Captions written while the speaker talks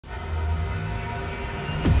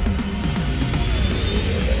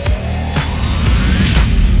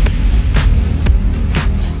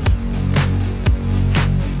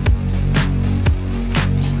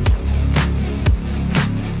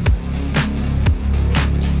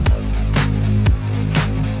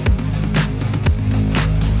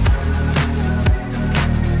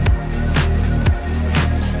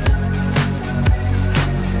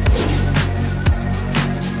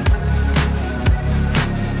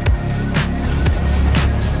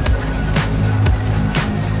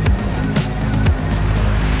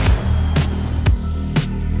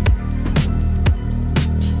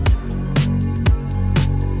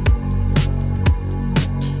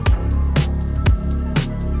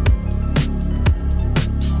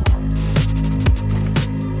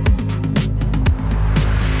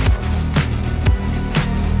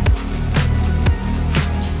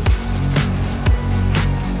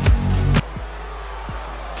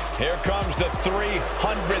Here comes the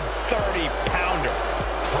 330-pounder,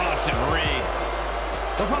 Bronson Reed.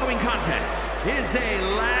 The following contest is a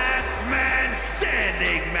last man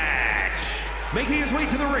standing match. Making his way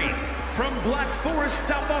to the ring from Black Forest,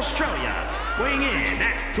 South Australia, weighing in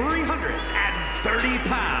at 330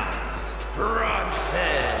 pounds,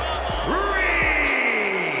 Bronson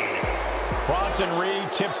Reed. Bronson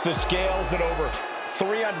Reed tips the scales at over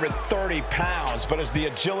 330 pounds, but has the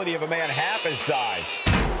agility of a man half his size.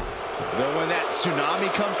 Though when that tsunami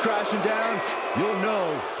comes crashing down, you'll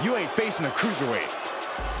know you ain't facing a cruiserweight.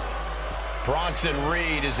 Bronson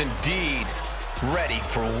Reed is indeed ready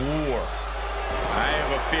for war. I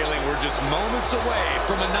have a feeling we're just moments away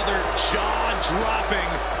from another jaw-dropping,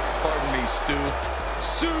 pardon me, Stu,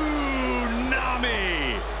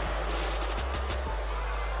 tsunami!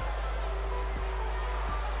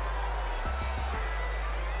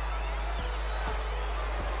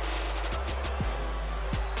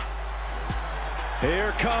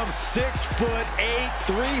 Here comes 6'8",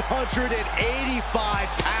 385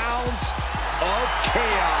 pounds of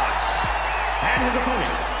chaos. And his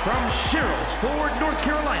opponent from Sherrills Ford, North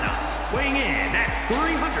Carolina, weighing in at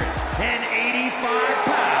 385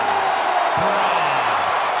 pounds, Braun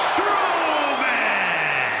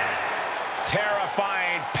Strowman.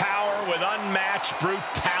 Terrifying power with unmatched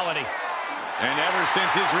brutality. And ever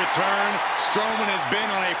since his return, Strowman has been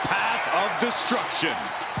on a path of destruction.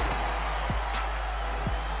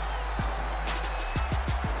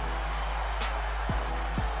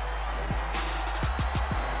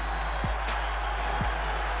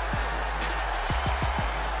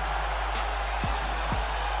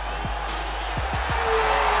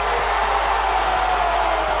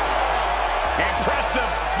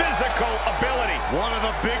 Ability. One of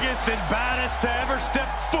the biggest and baddest to ever step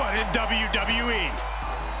foot in WWE.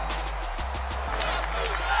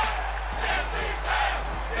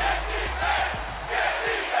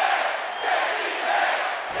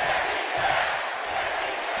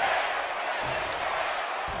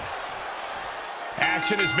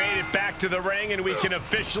 Action has made it back to the ring, and we can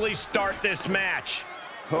officially start this match.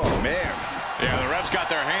 Oh, man. Yeah, the refs got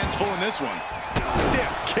their hands full in this one.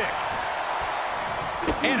 Stiff kick.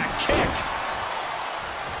 And a kick.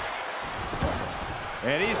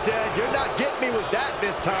 And he said, "You're not getting me with that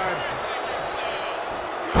this time."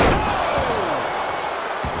 Oh!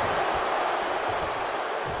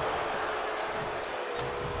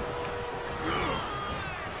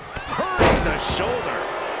 Hurting the shoulder.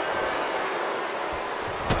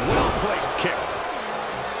 Well-placed kick.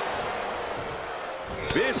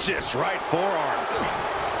 Vicious right forearm.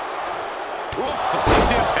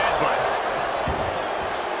 Stiff headbutt.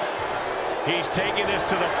 He's taking this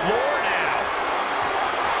to the floor now.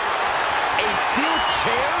 A steel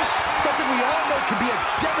chair? Something we all know can be a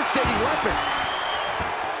devastating weapon.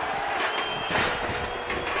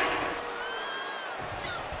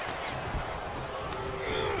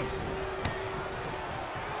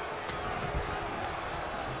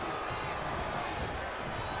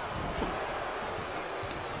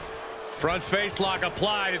 Front face lock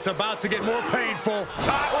applied. It's about to get more painful.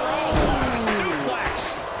 Top rope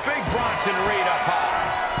suplex. Big Bronson Reed up high.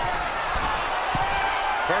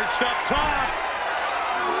 Perched up top.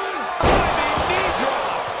 Diving knee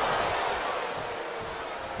drop.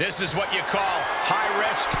 This is what you call high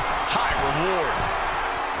risk, high reward.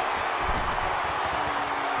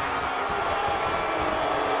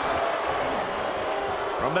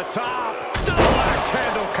 From the top, double axe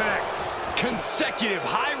handle connects. Consecutive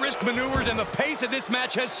high-risk maneuvers, and the pace of this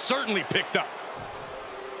match has certainly picked up.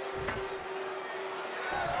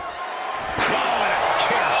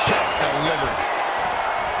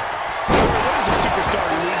 What does a superstar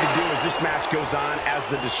need to do as this match goes on, as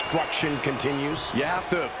the destruction continues? You have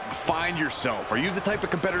to find yourself. Are you the type of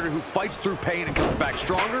competitor who fights through pain and comes back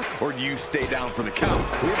stronger, or do you stay down for the count?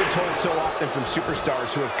 We've been told so often from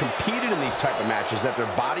superstars who have competed in these type of matches that their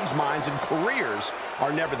bodies, minds, and careers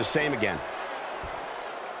are never the same again.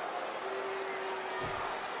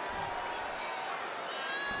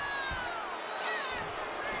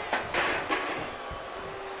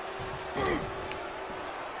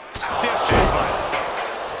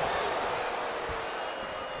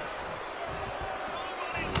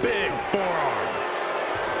 Big forearm.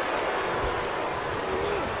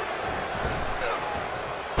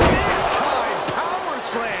 Big-time power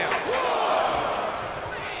slam.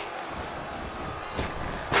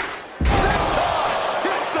 Sept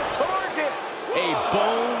hits the target. A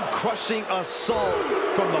bone-crushing assault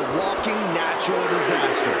from the walking natural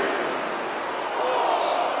disaster.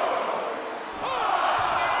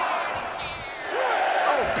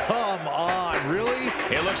 Oh, come on, really?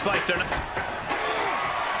 It looks like they're not...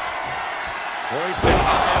 Hoisted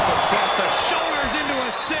high up across the shoulders into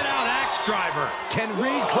a sit-out axe driver. Can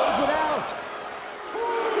Reed close it out? 2,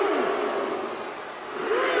 3,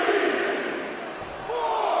 4,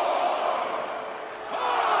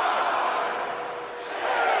 5, 6.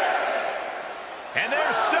 And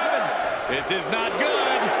there's 7. This is not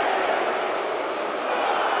good.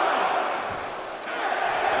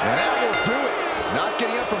 And that will do it. Not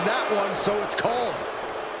getting up from that one, so it's called.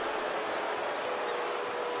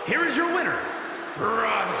 Here is your winner,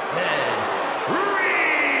 Bronson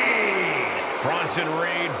Reed. Bronson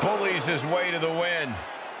Reed bullies his way to the win.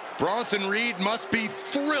 Bronson Reed must be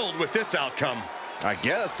thrilled with this outcome. I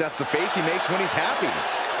guess that's the face he makes when he's happy.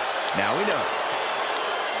 Now we know.